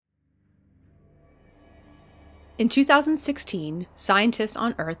In 2016, scientists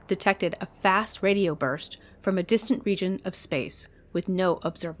on Earth detected a fast radio burst from a distant region of space with no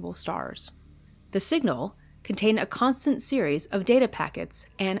observable stars. The signal contained a constant series of data packets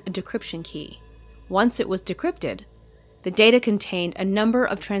and a decryption key. Once it was decrypted, the data contained a number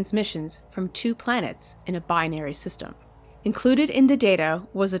of transmissions from 2 planets in a binary system. Included in the data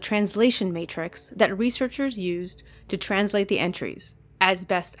was a translation matrix that researchers used to translate the entries, as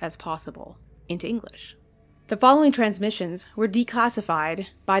best as possible, into English. The following transmissions were declassified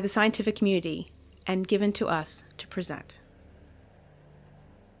by the scientific community and given to us to present.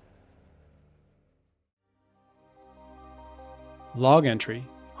 Log entry,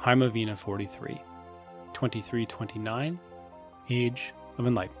 Haimavina 43, 2329, Age of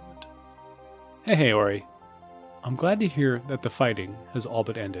Enlightenment. Hey Ori. I'm glad to hear that the fighting has all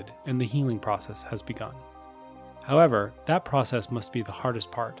but ended and the healing process has begun. However, that process must be the hardest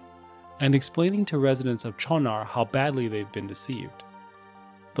part, and explaining to residents of Chonar how badly they've been deceived.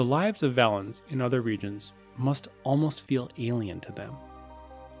 The lives of Valens in other regions must almost feel alien to them.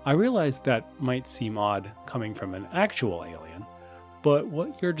 I realize that might seem odd coming from an actual alien, but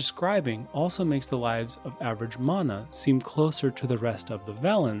what you're describing also makes the lives of average Mana seem closer to the rest of the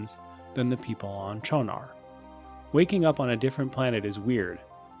Valens than the people on Chonar. Waking up on a different planet is weird,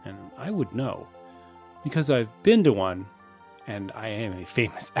 and I would know, because I've been to one, and I am a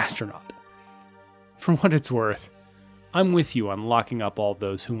famous astronaut. For what it's worth, I'm with you on locking up all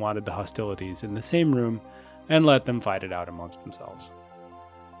those who wanted the hostilities in the same room and let them fight it out amongst themselves.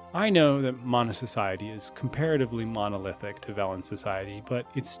 I know that Mana society is comparatively monolithic to Velen society, but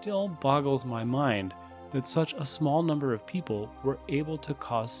it still boggles my mind that such a small number of people were able to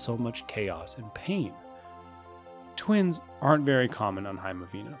cause so much chaos and pain. Twins aren't very common on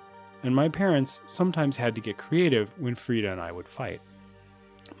Haimavina, and my parents sometimes had to get creative when Frida and I would fight.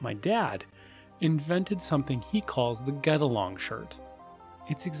 My dad invented something he calls the get-along shirt.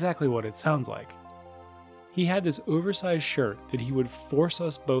 It's exactly what it sounds like. He had this oversized shirt that he would force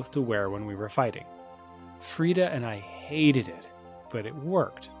us both to wear when we were fighting. Frida and I hated it, but it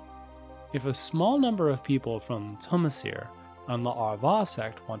worked. If a small number of people from Tomasir and the Arva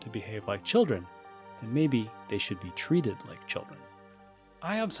sect want to behave like children, then maybe they should be treated like children.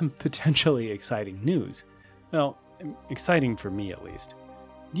 I have some potentially exciting news. Well, exciting for me at least.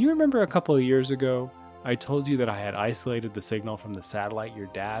 Do you remember a couple of years ago, I told you that I had isolated the signal from the satellite your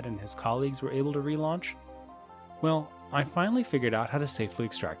dad and his colleagues were able to relaunch? Well, I finally figured out how to safely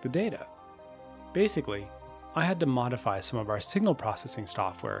extract the data. Basically, I had to modify some of our signal processing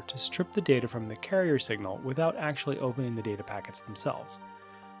software to strip the data from the carrier signal without actually opening the data packets themselves.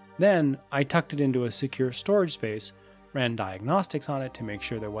 Then, I tucked it into a secure storage space, ran diagnostics on it to make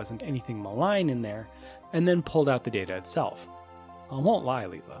sure there wasn't anything malign in there, and then pulled out the data itself. I won't lie,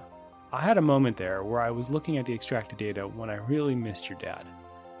 Leela. I had a moment there where I was looking at the extracted data when I really missed your dad.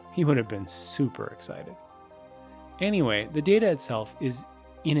 He would have been super excited. Anyway, the data itself is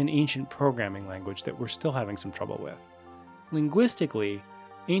in an ancient programming language that we're still having some trouble with. Linguistically,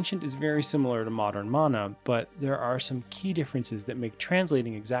 ancient is very similar to modern Mana, but there are some key differences that make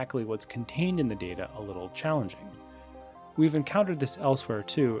translating exactly what's contained in the data a little challenging. We've encountered this elsewhere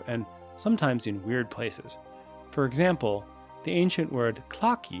too, and sometimes in weird places. For example, the ancient word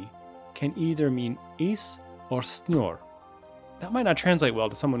klaki can either mean ace or snor. That might not translate well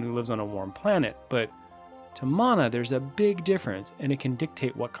to someone who lives on a warm planet, but to Mana there's a big difference, and it can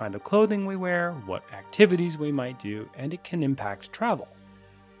dictate what kind of clothing we wear, what activities we might do, and it can impact travel.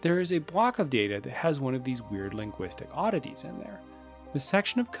 There is a block of data that has one of these weird linguistic oddities in there. The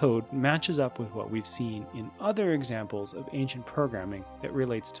section of code matches up with what we've seen in other examples of ancient programming that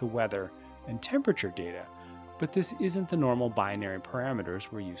relates to weather and temperature data, but this isn't the normal binary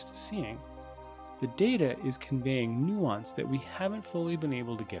parameters we're used to seeing. The data is conveying nuance that we haven't fully been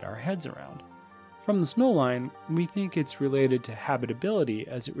able to get our heads around. From the snow line, we think it's related to habitability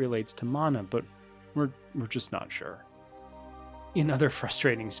as it relates to Mana, but we're just not sure. In other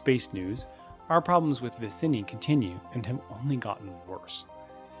frustrating space news, our problems with Vicini continue and have only gotten worse.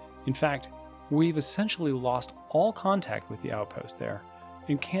 In fact, we've essentially lost all contact with the outpost there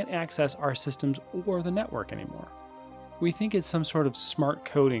and can't access our systems or the network anymore. We think it's some sort of smart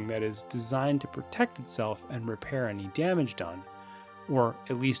coding that is designed to protect itself and repair any damage done, or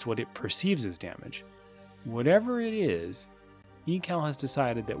at least what it perceives as damage. Whatever it is, ECAL has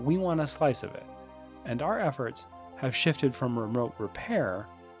decided that we want a slice of it, and our efforts have shifted from remote repair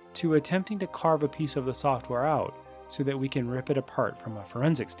to attempting to carve a piece of the software out so that we can rip it apart from a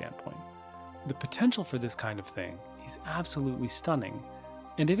forensic standpoint. The potential for this kind of thing is absolutely stunning,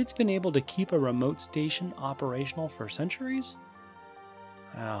 and if it's been able to keep a remote station operational for centuries,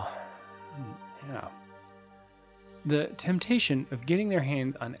 well, yeah. The temptation of getting their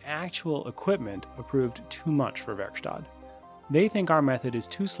hands on actual equipment proved too much for Werkstatt. They think our method is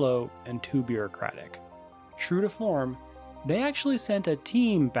too slow and too bureaucratic. True to form, they actually sent a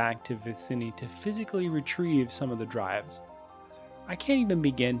team back to Vicini to physically retrieve some of the drives. I can't even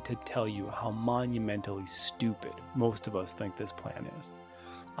begin to tell you how monumentally stupid most of us think this plan is.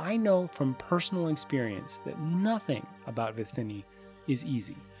 I know from personal experience that nothing about Vicini is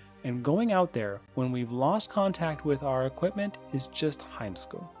easy, and going out there when we've lost contact with our equipment is just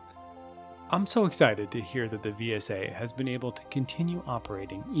Heimsko. I'm so excited to hear that the VSA has been able to continue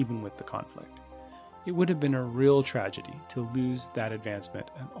operating even with the conflict. It would have been a real tragedy to lose that advancement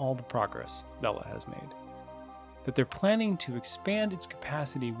and all the progress Vela has made. That they're planning to expand its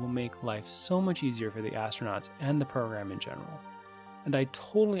capacity will make life so much easier for the astronauts and the program in general. And I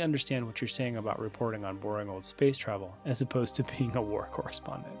totally understand what you're saying about reporting on boring old space travel as opposed to being a war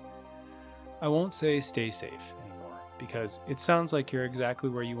correspondent. I won't say stay safe anymore, because it sounds like you're exactly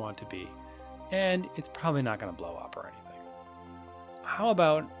where you want to be, and it's probably not going to blow up or anything. How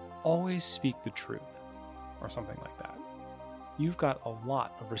about always speak the truth, or something like that? You've got a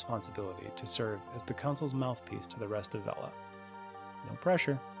lot of responsibility to serve as the Council's mouthpiece to the rest of Vela. No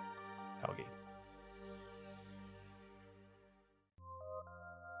pressure, Helgi.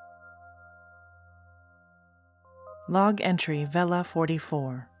 Log entry Vela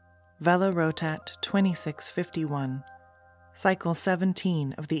 44, Vela Rotat 2651, Cycle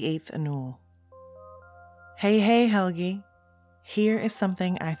 17 of the 8th Annual. Hey Helgi. Here is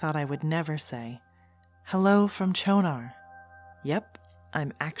something I thought I would never say. Hello from Chonar. Yep,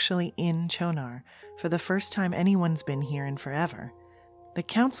 I'm actually in Chonar, for the first time anyone's been here in forever. The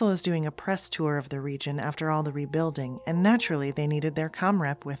council is doing a press tour of the region after all the rebuilding, and naturally they needed their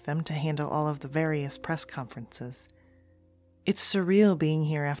comrep with them to handle all of the various press conferences. It's surreal being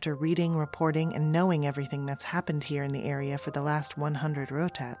here after reading, reporting, and knowing everything that's happened here in the area for the last 100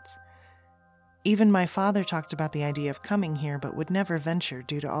 rotats. Even my father talked about the idea of coming here but would never venture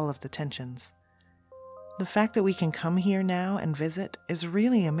due to all of the tensions. The fact that we can come here now and visit is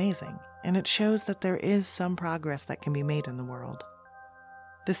really amazing, and it shows that there is some progress that can be made in the world.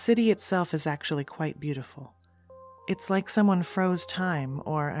 The city itself is actually quite beautiful. It's like someone froze time,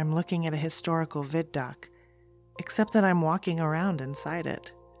 or I'm looking at a historical vid doc, except that I'm walking around inside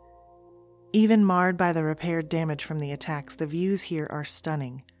it. Even marred by the repaired damage from the attacks, the views here are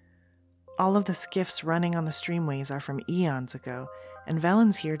stunning. All of the skiffs running on the streamways are from eons ago, and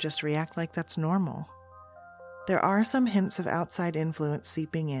Velans here just react like that's normal. There are some hints of outside influence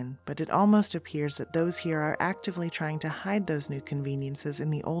seeping in, but it almost appears that those here are actively trying to hide those new conveniences in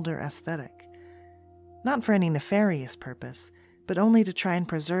the older aesthetic. Not for any nefarious purpose, but only to try and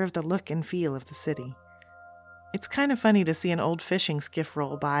preserve the look and feel of the city. It's kind of funny to see an old fishing skiff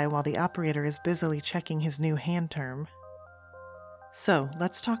roll by while the operator is busily checking his new hand term. So,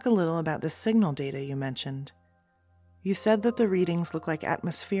 let's talk a little about the signal data you mentioned. You said that the readings look like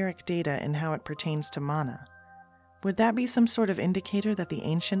atmospheric data in how it pertains to mana. Would that be some sort of indicator that the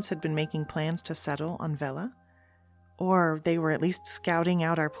ancients had been making plans to settle on Vela? Or they were at least scouting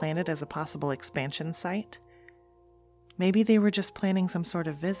out our planet as a possible expansion site? Maybe they were just planning some sort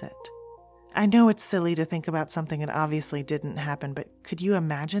of visit. I know it's silly to think about something that obviously didn't happen, but could you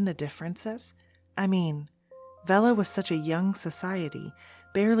imagine the differences? I mean, Vela was such a young society,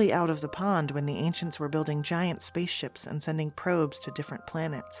 barely out of the pond when the ancients were building giant spaceships and sending probes to different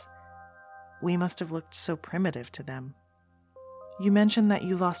planets. We must have looked so primitive to them. You mentioned that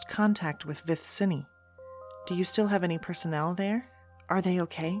you lost contact with Vicini. Do you still have any personnel there? Are they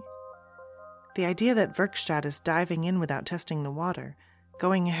okay? The idea that Werkstatt is diving in without testing the water,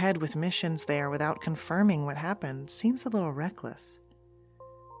 going ahead with missions there without confirming what happened, seems a little reckless.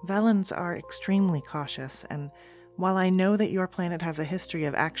 Velans are extremely cautious, and while I know that your planet has a history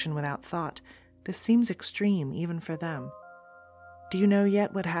of action without thought, this seems extreme even for them. Do you know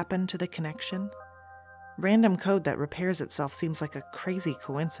yet what happened to the connection? Random code that repairs itself seems like a crazy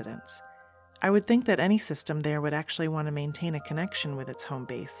coincidence. I would think that any system there would actually want to maintain a connection with its home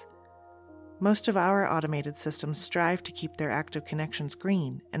base. Most of our automated systems strive to keep their active connections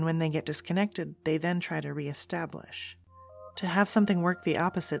green, and when they get disconnected, they then try to re-establish. To have something work the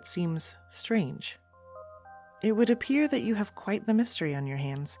opposite seems strange. It would appear that you have quite the mystery on your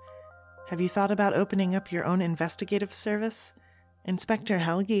hands. Have you thought about opening up your own investigative service? Inspector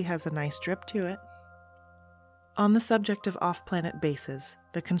Helgi has a nice drip to it. On the subject of off-planet bases,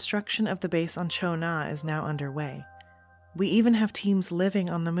 the construction of the base on Chona is now underway. We even have teams living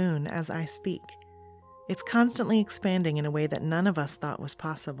on the moon as I speak. It's constantly expanding in a way that none of us thought was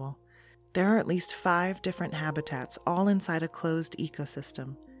possible. There are at least 5 different habitats, all inside a closed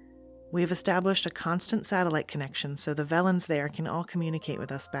ecosystem. We have established a constant satellite connection so the Velans there can all communicate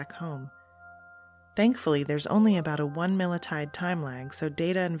with us back home. Thankfully, there's only about a 1 millitide time lag, so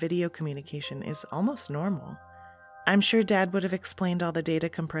data and video communication is almost normal. I'm sure Dad would have explained all the data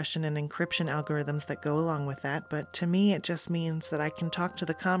compression and encryption algorithms that go along with that, but to me it just means that I can talk to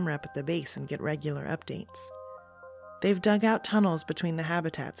the comm rep at the base and get regular updates. They've dug out tunnels between the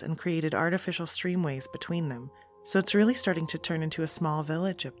habitats and created artificial streamways between them, so it's really starting to turn into a small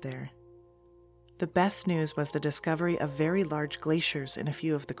village up there. The best news was the discovery of very large glaciers in a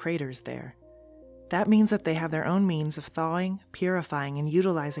few of the craters there. That means that they have their own means of thawing, purifying, and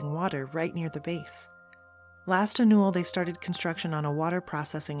utilizing water right near the base. Last annual, they started construction on a water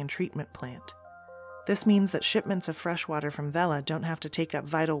processing and treatment plant. This means that shipments of fresh water from Vela don't have to take up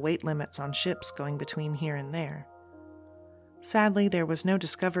vital weight limits on ships going between here and there. Sadly, there was no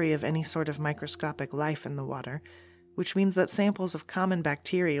discovery of any sort of microscopic life in the water, which means that samples of common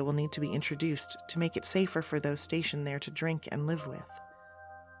bacteria will need to be introduced to make it safer for those stationed there to drink and live with.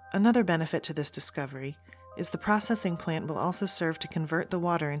 Another benefit to this discovery is the processing plant will also serve to convert the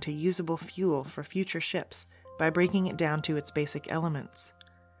water into usable fuel for future ships by breaking it down to its basic elements.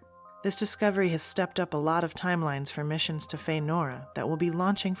 This discovery has stepped up a lot of timelines for missions to Fey-Nora that will be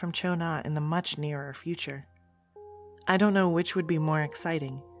launching from Chona in the much nearer future. I don't know which would be more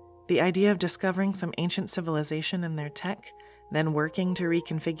exciting, the idea of discovering some ancient civilization and their tech, then working to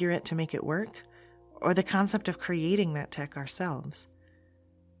reconfigure it to make it work, or the concept of creating that tech ourselves.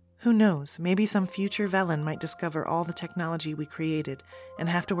 Who knows, maybe some future Velan might discover all the technology we created and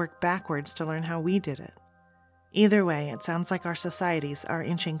have to work backwards to learn how we did it. Either way, it sounds like our societies are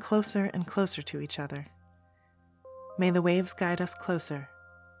inching closer and closer to each other. May the waves guide us closer.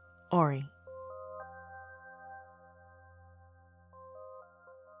 Ori.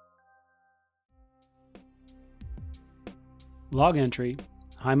 Log entry,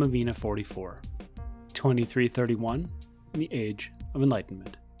 Hymavina 44, 2331, the Age of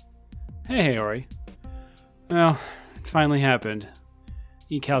Enlightenment. Hey, Ori. Well, it finally happened.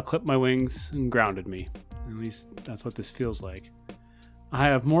 Ecal clipped my wings and grounded me. At least that's what this feels like. I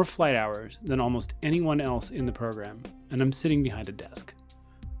have more flight hours than almost anyone else in the program, and I'm sitting behind a desk.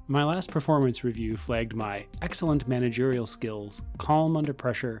 My last performance review flagged my excellent managerial skills, calm under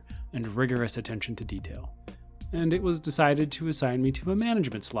pressure, and rigorous attention to detail. And it was decided to assign me to a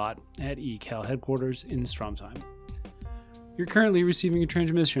management slot at Ecal headquarters in Stromsheim. You're currently receiving a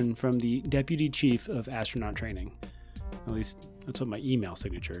transmission from the Deputy Chief of Astronaut Training. At least, that's what my email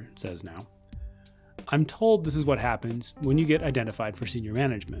signature says now. I'm told this is what happens when you get identified for senior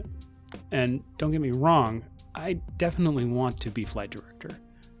management. And don't get me wrong, I definitely want to be flight director.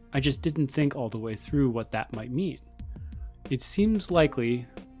 I just didn't think all the way through what that might mean. It seems likely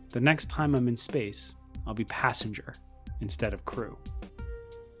the next time I'm in space, I'll be passenger instead of crew.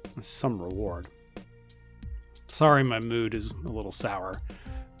 That's some reward. Sorry my mood is a little sour.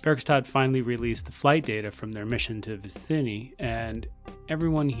 Werkstatt finally released the flight data from their mission to Vicini, and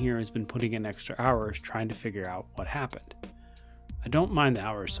everyone here has been putting in extra hours trying to figure out what happened. I don't mind the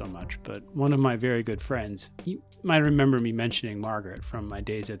hours so much, but one of my very good friends, you might remember me mentioning Margaret from my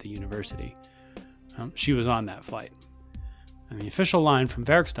days at the university. She was on that flight. And the official line from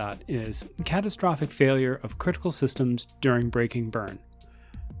Werkstatt is catastrophic failure of critical systems during braking burn,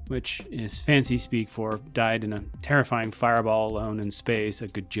 which is fancy speak for died in a terrifying fireball alone in space a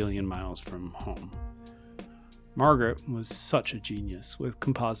gajillion miles from home. Margaret was such a genius with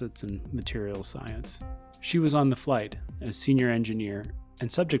composites and materials science. She was on the flight as senior engineer and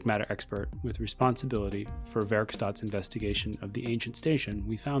subject matter expert with responsibility for Werkstatt's investigation of the ancient station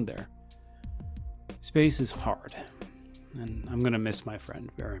we found there. Space is hard, and I'm going to miss my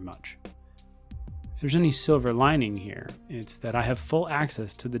friend very much. If there's any silver lining here, it's that I have full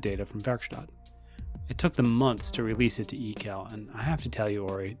access to the data from Werkstatt. It took them months to release it to Ecal, and I have to tell you,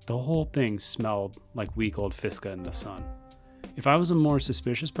 Ori, the whole thing smelled like week old Fiska in the sun. If I was a more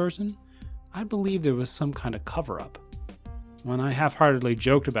suspicious person, I'd believe there was some kind of cover-up. When I half-heartedly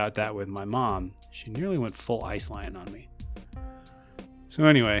joked about that with my mom, she nearly went full Ice Lion on me. So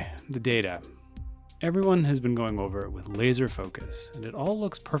anyway, the data. Everyone has been going over it with laser focus, and it all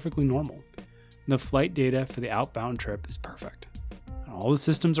looks perfectly normal. The flight data for the outbound trip is perfect. And all the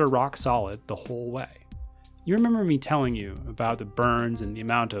systems are rock solid the whole way. You remember me telling you about the burns and the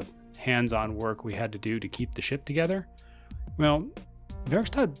amount of hands-on work we had to do to keep the ship together? Well,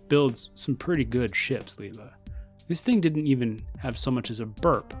 Werkstatt builds some pretty good ships, Leela. This thing didn't even have so much as a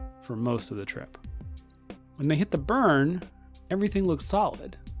burp for most of the trip. When they hit the burn, everything looked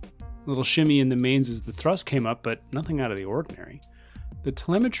solid. A little shimmy in the mains as the thrust came up, but nothing out of the ordinary. The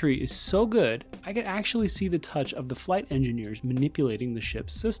telemetry is so good, I could actually see the touch of the flight engineers manipulating the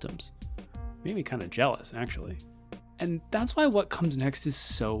ship's systems. Made me kind of jealous, actually. And that's why what comes next is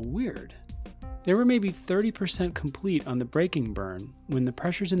so weird. They were maybe 30% complete on the braking burn when the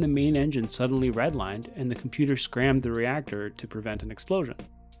pressures in the main engine suddenly redlined and the computer scrammed the reactor to prevent an explosion.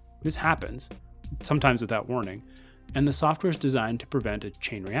 This happens, sometimes without warning, and the software is designed to prevent a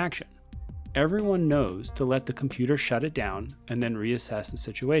chain reaction. Everyone knows to let the computer shut it down and then reassess the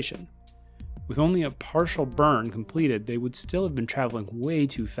situation. With only a partial burn completed, they would still have been traveling way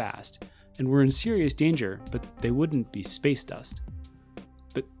too fast and were in serious danger, but they wouldn't be space dust.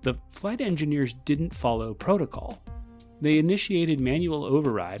 But the flight engineers didn't follow protocol. They initiated manual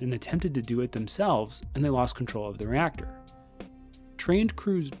override and attempted to do it themselves, and they lost control of the reactor. Trained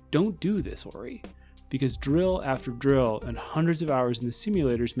crews don't do this, Ori, because drill after drill and hundreds of hours in the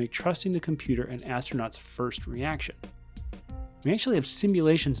simulators make trusting the computer an astronaut's first reaction. We actually have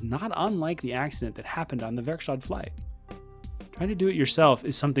simulations not unlike the accident that happened on the Werkstatt flight. Trying to do it yourself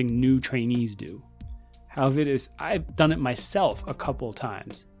is something new trainees do. However, I've done it myself a couple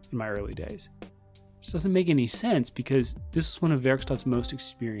times in my early days. This doesn't make any sense because this is one of Werkstatt's most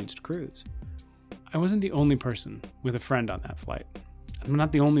experienced crews. I wasn't the only person with a friend on that flight. I'm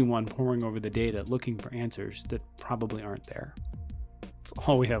not the only one poring over the data looking for answers that probably aren't there. It's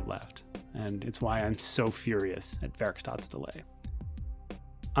all we have left, and it's why I'm so furious at Werkstatt's delay.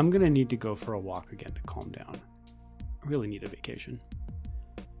 I'm gonna need to go for a walk again to calm down. I really need a vacation.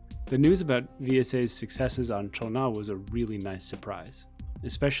 The news about VSA's successes on Chona was a really nice surprise,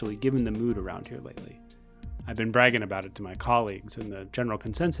 especially given the mood around here lately. I've been bragging about it to my colleagues, and the general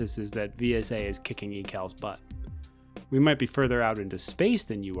consensus is that VSA is kicking ECAL's butt. We might be further out into space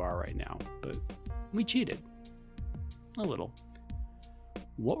than you are right now, but we cheated. A little.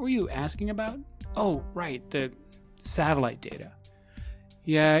 What were you asking about? Oh, right, the satellite data.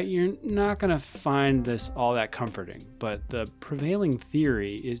 Yeah, you're not going to find this all that comforting, but the prevailing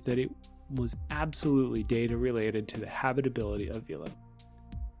theory is that it was absolutely data related to the habitability of Vila.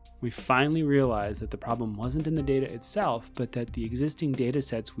 We finally realized that the problem wasn't in the data itself, but that the existing data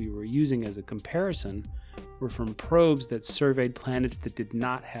sets we were using as a comparison were from probes that surveyed planets that did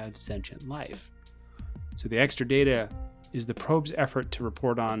not have sentient life. So the extra data is the probe's effort to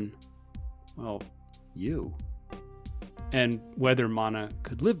report on, well, you. And whether Mana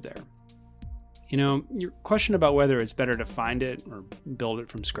could live there. You know, your question about whether it's better to find it or build it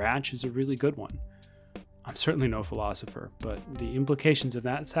from scratch is a really good one. I'm certainly no philosopher, but the implications of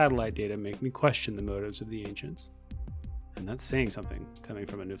that satellite data make me question the motives of the ancients. And that's saying something coming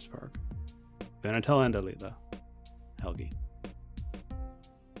from a Nufspark. Venatelenda Lila. Helgi.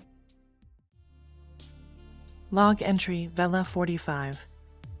 Log entry Vela 45.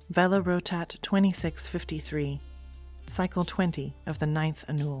 Vela Rotat 2653. Cycle 20 of the 9th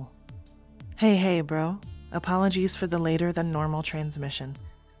Annual. Hey bro. Apologies for the later than normal transmission.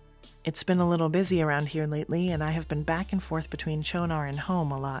 It's been a little busy around here lately, and I have been back and forth between Chonar and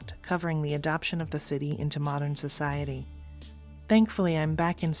home a lot, covering the adoption of the city into modern society. Thankfully, I'm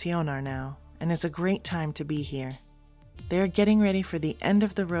back in Sionar now, and it's a great time to be here. They are getting ready for the end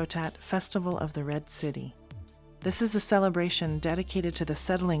of the Rotat Festival of the Red City. This is a celebration dedicated to the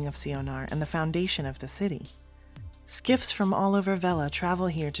settling of Sionar and the foundation of the city. Skiffs from all over Vela travel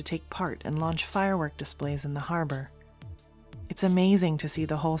here to take part and launch firework displays in the harbor. It's amazing to see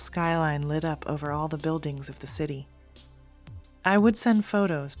the whole skyline lit up over all the buildings of the city. I would send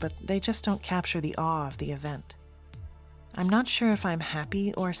photos, but they just don't capture the awe of the event. I'm not sure if I'm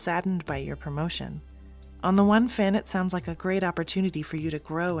happy or saddened by your promotion. On the one fin, it sounds like a great opportunity for you to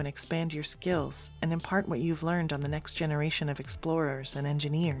grow and expand your skills and impart what you've learned on the next generation of explorers and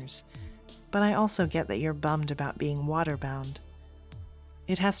engineers. But I also get that you're bummed about being waterbound.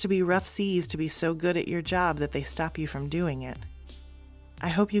 It has to be rough seas to be so good at your job that they stop you from doing it. I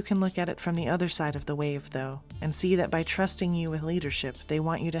hope you can look at it from the other side of the wave, though, and see that by trusting you with leadership, they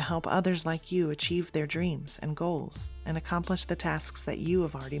want you to help others like you achieve their dreams and goals and accomplish the tasks that you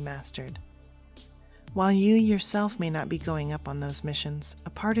have already mastered. While you yourself may not be going up on those missions, a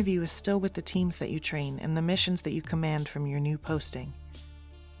part of you is still with the teams that you train and the missions that you command from your new posting.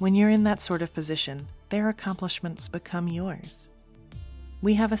 When you're in that sort of position, their accomplishments become yours.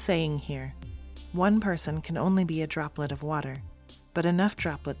 We have a saying here: one person can only be a droplet of water, but enough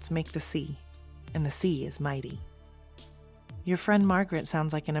droplets make the sea, and the sea is mighty. Your friend Margaret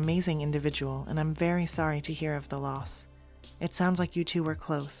sounds like an amazing individual, and I'm very sorry to hear of the loss. It sounds like you two were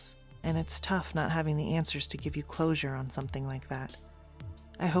close, and it's tough not having the answers to give you closure on something like that.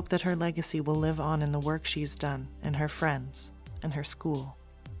 I hope that her legacy will live on in the work she's done, and her friends, and her school.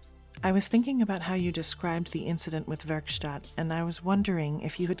 I was thinking about how you described the incident with Werkstatt, and I was wondering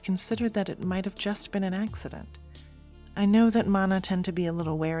if you had considered that it might have just been an accident. I know that Mana tend to be a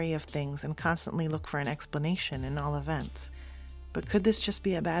little wary of things and constantly look for an explanation in all events, but could this just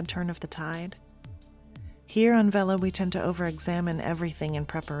be a bad turn of the tide? Here on Vela, we tend to over-examine everything in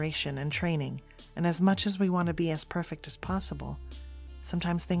preparation and training, and as much as we want to be as perfect as possible,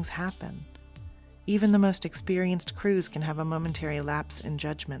 sometimes things happen. Even the most experienced crews can have a momentary lapse in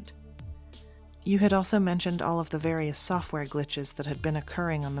judgment. You had also mentioned all of the various software glitches that had been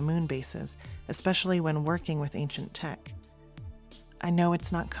occurring on the moon bases, especially when working with ancient tech. I know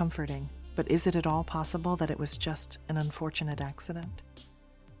it's not comforting, but is it at all possible that it was just an unfortunate accident?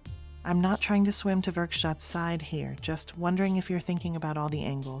 I'm not trying to swim to Werkstatt's side here, just wondering if you're thinking about all the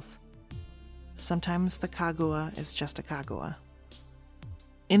angles. Sometimes the Kagua is just a Kagua.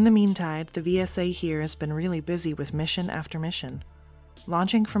 In the meantime, the VSA here has been really busy with mission after mission.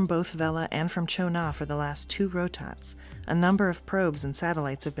 Launching from both Vela and from Chona for the last 2 rotats, a number of probes and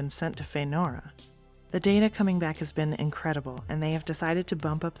satellites have been sent to Fenora. The data coming back has been incredible, and they have decided to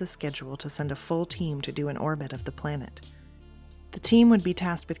bump up the schedule to send a full team to do an orbit of the planet. The team would be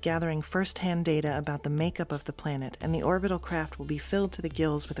tasked with gathering first-hand data about the makeup of the planet, and the orbital craft will be filled to the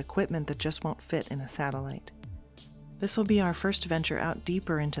gills with equipment that just won't fit in a satellite. This will be our first venture out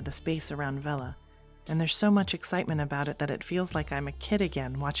deeper into the space around Vela, and there's so much excitement about it that it feels like I'm a kid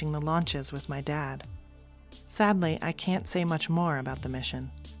again watching the launches with my dad. Sadly, I can't say much more about the mission.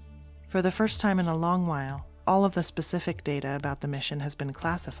 For the first time in a long while, all of the specific data about the mission has been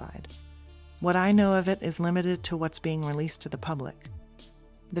classified. What I know of it is limited to what's being released to the public.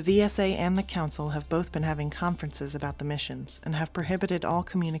 The VSA and the Council have both been having conferences about the missions and have prohibited all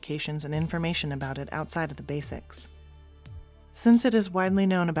communications and information about it outside of the basics. Since it is widely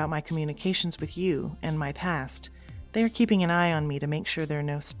known about my communications with you and my past, they are keeping an eye on me to make sure there are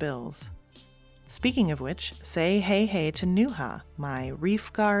no spills. Speaking of which, say hey to Nuha, my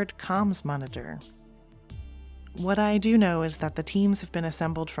Reef Guard comms monitor. What I do know is that the teams have been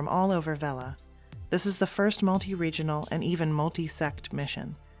assembled from all over Vela. This is the first multi-regional and even multi-sect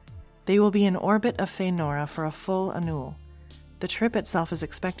mission. They will be in orbit of Fenora for a full annul. The trip itself is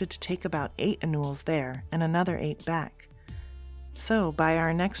expected to take about 8 annuls there and another 8 back. So, by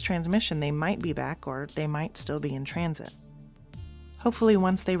our next transmission they might be back, or they might still be in transit. Hopefully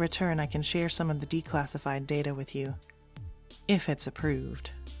once they return I can share some of the declassified data with you. If it's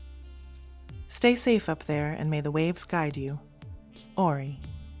approved. Stay safe up there, and may the waves guide you. Ori.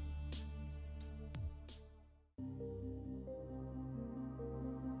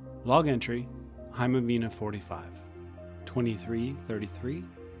 Log entry, Heimavina 45, 2333,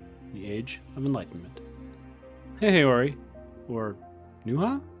 the Age of Enlightenment. Hey, Ori. Or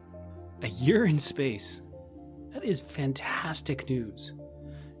Nuha? A year in space. That is fantastic news.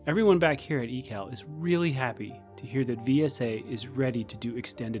 Everyone back here at ECAL is really happy to hear that VSA is ready to do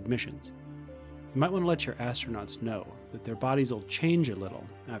extended missions. You might want to let your astronauts know that their bodies will change a little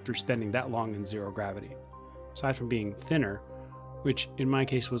after spending that long in zero gravity. Aside from being thinner, which in my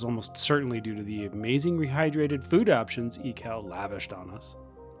case was almost certainly due to the amazing rehydrated food options ECAL lavished on us,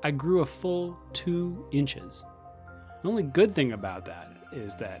 I grew a full 2 inches. The only good thing about that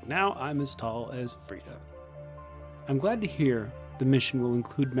is that now I'm as tall as Frida. I'm glad to hear the mission will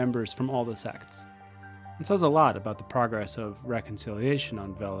include members from all the sects. It says a lot about the progress of reconciliation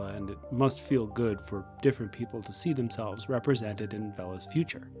on Vela, and it must feel good for different people to see themselves represented in Vela's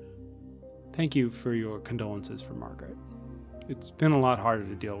future. Thank you for your condolences for Margaret. It's been a lot harder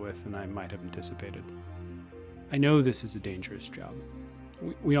to deal with than I might have anticipated. I know this is a dangerous job.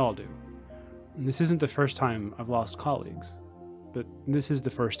 We all do. And this isn't the first time I've lost colleagues, but this is the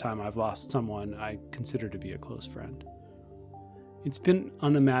first time I've lost someone I consider to be a close friend. It's been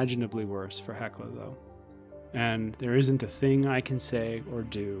unimaginably worse for Hekla, though, and there isn't a thing I can say or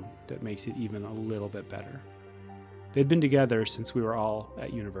do that makes it even a little bit better. They'd been together since we were all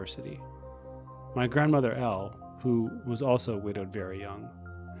at university. My grandmother Elle, who was also widowed very young,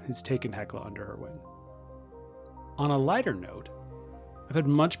 has taken Hekla under her wing. On a lighter note, I've had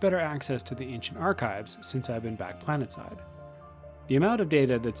much better access to the ancient archives since I've been back planetside. The amount of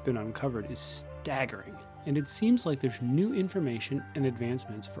data that's been uncovered is staggering, and it seems like there's new information and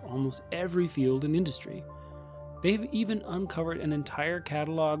advancements for almost every field and industry. They've even uncovered an entire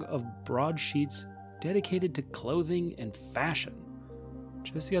catalog of broadsheets dedicated to clothing and fashion.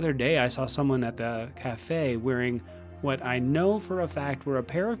 Just the other day I saw someone at the cafe wearing what I know for a fact were a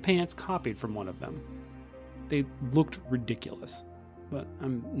pair of pants copied from one of them. They looked ridiculous, but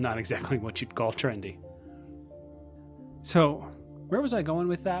I'm not exactly what you'd call trendy. So, where was I going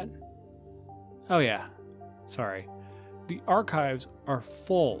with that? Oh yeah, sorry. The archives are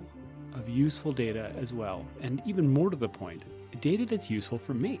full of useful data as well, and even more to the point, data that's useful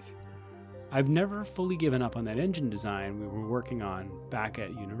for me. I've never fully given up on that engine design we were working on back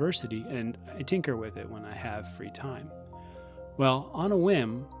at university, and I tinker with it when I have free time. Well, on a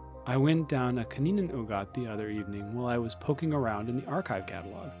whim, I went down a Kaninenögat the other evening while I was poking around in the archive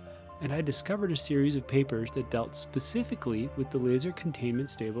catalog, and I discovered a series of papers that dealt specifically with the laser containment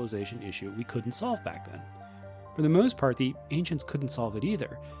stabilization issue we couldn't solve back then. For the most part, the ancients couldn't solve it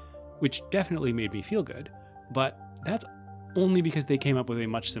either, which definitely made me feel good, but that's only because they came up with a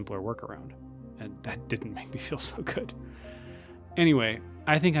much simpler workaround, and that didn't make me feel so good. Anyway,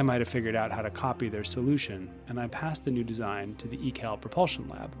 I think I might have figured out how to copy their solution, and I passed the new design to the ECAL propulsion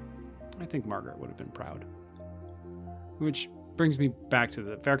lab. I think Margaret would have been proud. Which brings me back to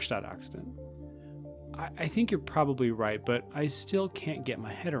the Werkstatt accident. I think you're probably right, but I still can't get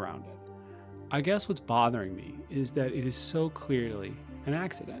my head around it. I guess what's bothering me is that it is so clearly an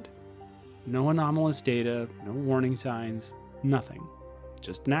accident. No anomalous data, no warning signs, nothing.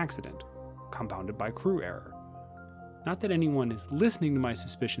 Just an accident, compounded by crew error. Not that anyone is listening to my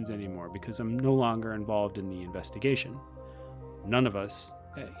suspicions anymore, because I'm no longer involved in the investigation. None of us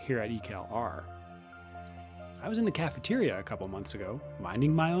here at ECAL are. I was in the cafeteria a couple months ago,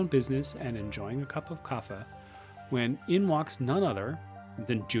 minding my own business and enjoying a cup of coffee, when in walks none other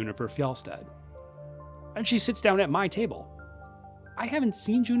than Juniper Fjellstad. And she sits down at my table. I haven't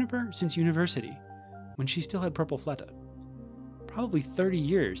seen Juniper since university, when she still had purple fleta. Probably 30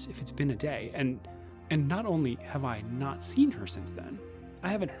 years if it's been a day, and not only have I not seen her since then, I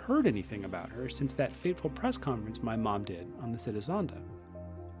haven't heard anything about her since that fateful press conference my mom did on the Citizenda.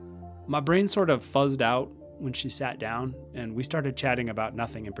 My brain sort of fuzzed out when she sat down, and we started chatting about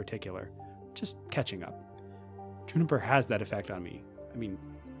nothing in particular, just catching up. Juniper has that effect on me. I mean,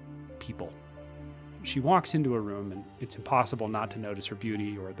 people. She walks into a room, and it's impossible not to notice her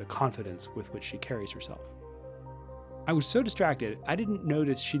beauty or the confidence with which she carries herself. I was so distracted, I didn't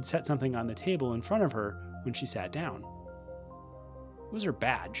notice she'd set something on the table in front of her when she sat down. It was her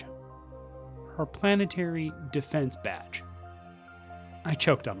badge. Her planetary defense badge. I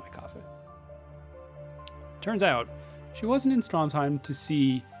choked on my coffee. Turns out, she wasn't in Stromsheim to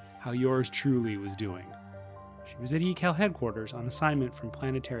see how yours truly was doing. She was at ECAL headquarters on assignment from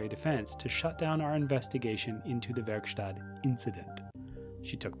Planetary Defense to shut down our investigation into the Werkstatt incident.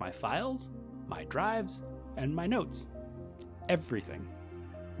 She took my files, my drives, and my notes. Everything.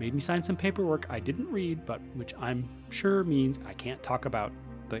 Made me sign some paperwork I didn't read, but which I'm sure means I can't talk about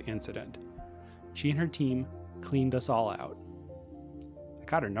the incident. She and her team cleaned us all out. I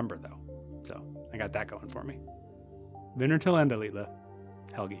got her number, though, so I got that going for me. Vinner till enda, Lila.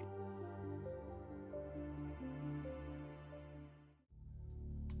 Helgi.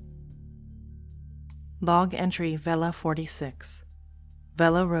 Log entry Vela 46.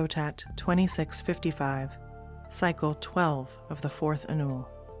 Vela rotat 2655. Cycle 12 of the 4th Anul.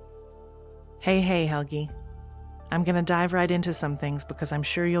 Hey, Helgi. I'm gonna dive right into some things because I'm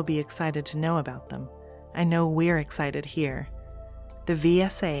sure you'll be excited to know about them. I know we're excited here. The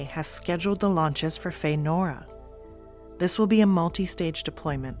VSA has scheduled the launches for Fenora. This will be a multi-stage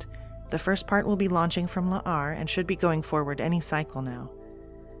deployment. The first part will be launching from La'ar and should be going forward any cycle now.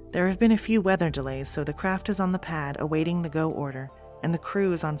 There have been a few weather delays, so the craft is on the pad awaiting the go order, and the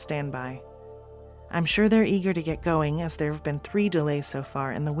crew is on standby. I'm sure they're eager to get going, as there have been 3 delays so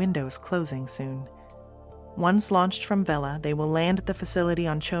far and the window is closing soon. Once launched from Vela, they will land at the facility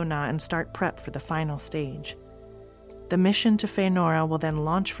on Chona and start prep for the final stage. The mission to Fenora will then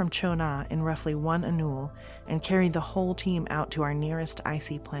launch from Chona in roughly 1 Anul and carry the whole team out to our nearest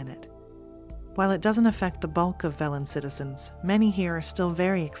icy planet. While it doesn't affect the bulk of Velan citizens, many here are still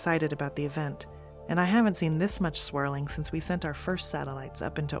very excited about the event, and I haven't seen this much swirling since we sent our first satellites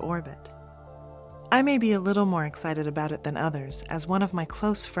up into orbit. I may be a little more excited about it than others, as one of my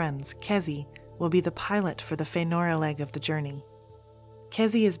close friends, Kezi, will be the pilot for the Fenora leg of the journey.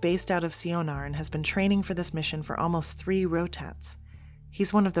 Kezi is based out of Sionar and has been training for this mission for almost 3 rotats.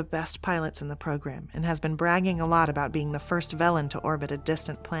 He's one of the best pilots in the program, and has been bragging a lot about being the first Velan to orbit a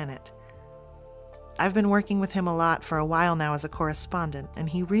distant planet. I've been working with him a lot for a while now as a correspondent, and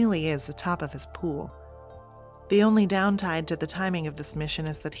he really is the top of his pool. The only downside to the timing of this mission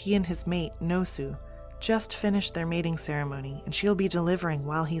is that he and his mate, Nosu, just finished their mating ceremony, and she'll be delivering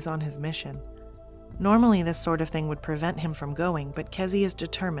while he's on his mission. Normally this sort of thing would prevent him from going, but Kezi is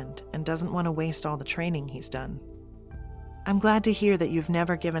determined and doesn't want to waste all the training he's done. I'm glad to hear that you've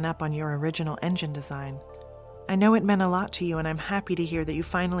never given up on your original engine design. I know it meant a lot to you, and I'm happy to hear that you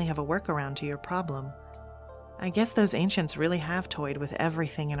finally have a workaround to your problem. I guess those ancients really have toyed with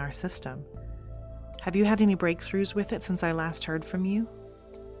everything in our system. Have you had any breakthroughs with it since I last heard from you?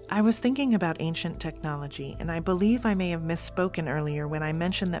 I was thinking about ancient technology, and I believe I may have misspoken earlier when I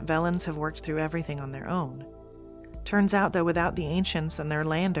mentioned that Velans have worked through everything on their own. Turns out that without the ancients and their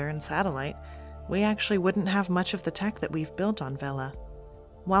lander and satellite, we actually wouldn't have much of the tech that we've built on Vela.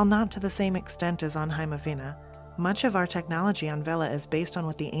 While not to the same extent as on Heimavina, much of our technology on Vela is based on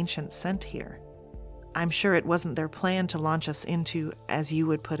what the ancients sent here. I'm sure it wasn't their plan to launch us into, as you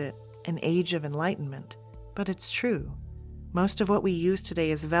would put it, an age of enlightenment, but it's true. Most of what we use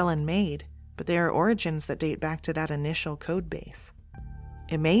today is Velan-made, but there are origins that date back to that initial code base.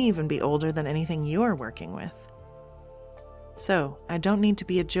 It may even be older than anything you are working with. So, I don't need to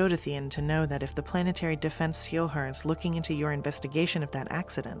be a Jodothian to know that if the Planetary Defense Sjohar is looking into your investigation of that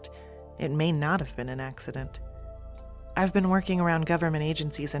accident, it may not have been an accident. I've been working around government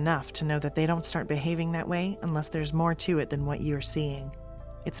agencies enough to know that they don't start behaving that way unless there's more to it than what you're seeing.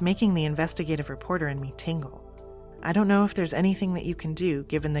 It's making the investigative reporter in me tingle. I don't know if there's anything that you can do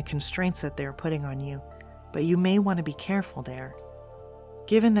given the constraints that they're putting on you, but you may want to be careful there.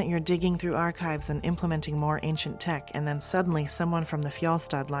 Given that you're digging through archives and implementing more ancient tech, and then suddenly someone from the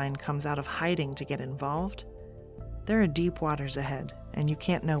Fjallstad line comes out of hiding to get involved, there are deep waters ahead, and you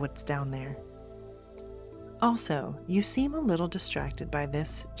can't know what's down there. Also, you seem a little distracted by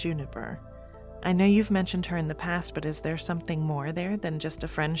this Juniper. I know you've mentioned her in the past, but is there something more there than just a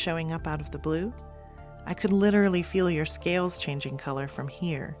friend showing up out of the blue? I could literally feel your scales changing color from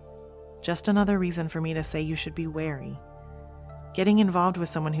here. Just another reason for me to say you should be wary. Getting involved with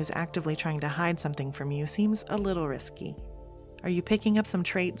someone who's actively trying to hide something from you seems a little risky. Are you picking up some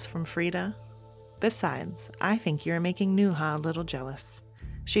traits from Frida? Besides, I think you're making Nuha a little jealous.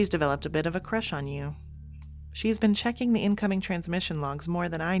 She's developed a bit of a crush on you. She's been checking the incoming transmission logs more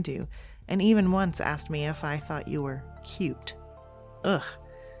than I do, and even once asked me if I thought you were cute. Ugh,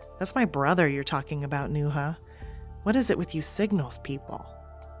 that's my brother you're talking about, Nuha. What is it with you signals people?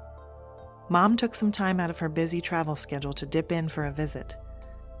 Mom took some time out of her busy travel schedule to dip in for a visit.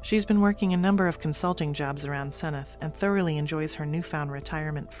 She's been working a number of consulting jobs around Seneth and thoroughly enjoys her newfound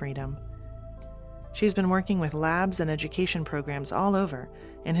retirement freedom. She's been working with labs and education programs all over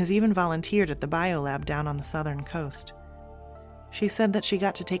and has even volunteered at the biolab down on the southern coast. She said that she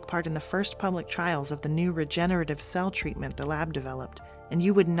got to take part in the first public trials of the new regenerative cell treatment the lab developed, and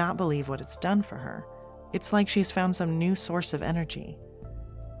you would not believe what it's done for her. It's like she's found some new source of energy.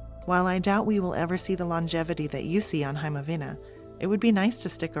 While I doubt we will ever see the longevity that you see on Heimavina, it would be nice to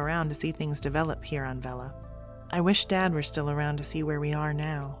stick around to see things develop here on Vela. I wish Dad were still around to see where we are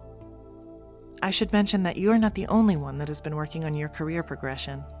now. I should mention that you're not the only one that has been working on your career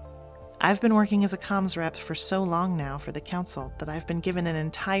progression. I've been working as a comms rep for so long now for the council that I've been given an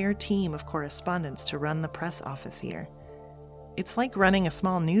entire team of correspondents to run the press office here. It's like running a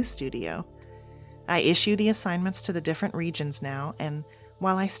small news studio. I issue the assignments to the different regions now, and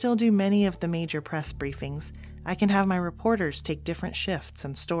while I still do many of the major press briefings, I can have my reporters take different shifts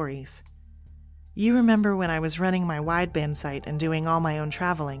and stories. You remember when I was running my wideband site and doing all my own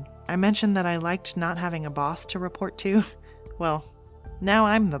traveling, I mentioned that I liked not having a boss to report to? Well, now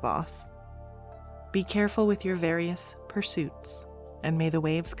I'm the boss. Be careful with your various pursuits, and may the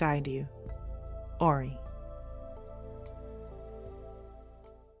waves guide you. Ori.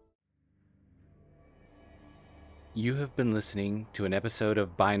 You have been listening to an episode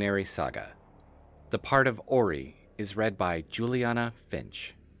of Binary Saga. The part of Ori is read by Juliana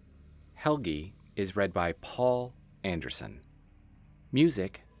Finch. Helgi is read by Paul Anderson.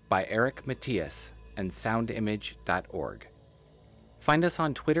 Music by Eric Matthias and soundimage.org. Find us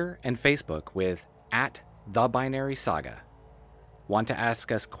on Twitter and Facebook with @TheBinarySaga. Want to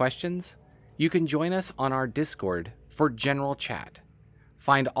ask us questions? You can join us on our Discord for general chat.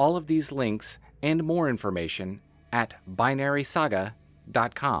 Find all of these links and more information at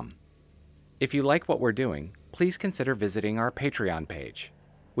binarysaga.com. If you like what we're doing, please consider visiting our Patreon page,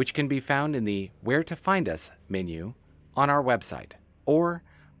 which can be found in the Where to Find Us menu on our website, or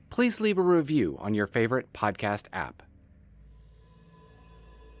please leave a review on your favorite podcast app.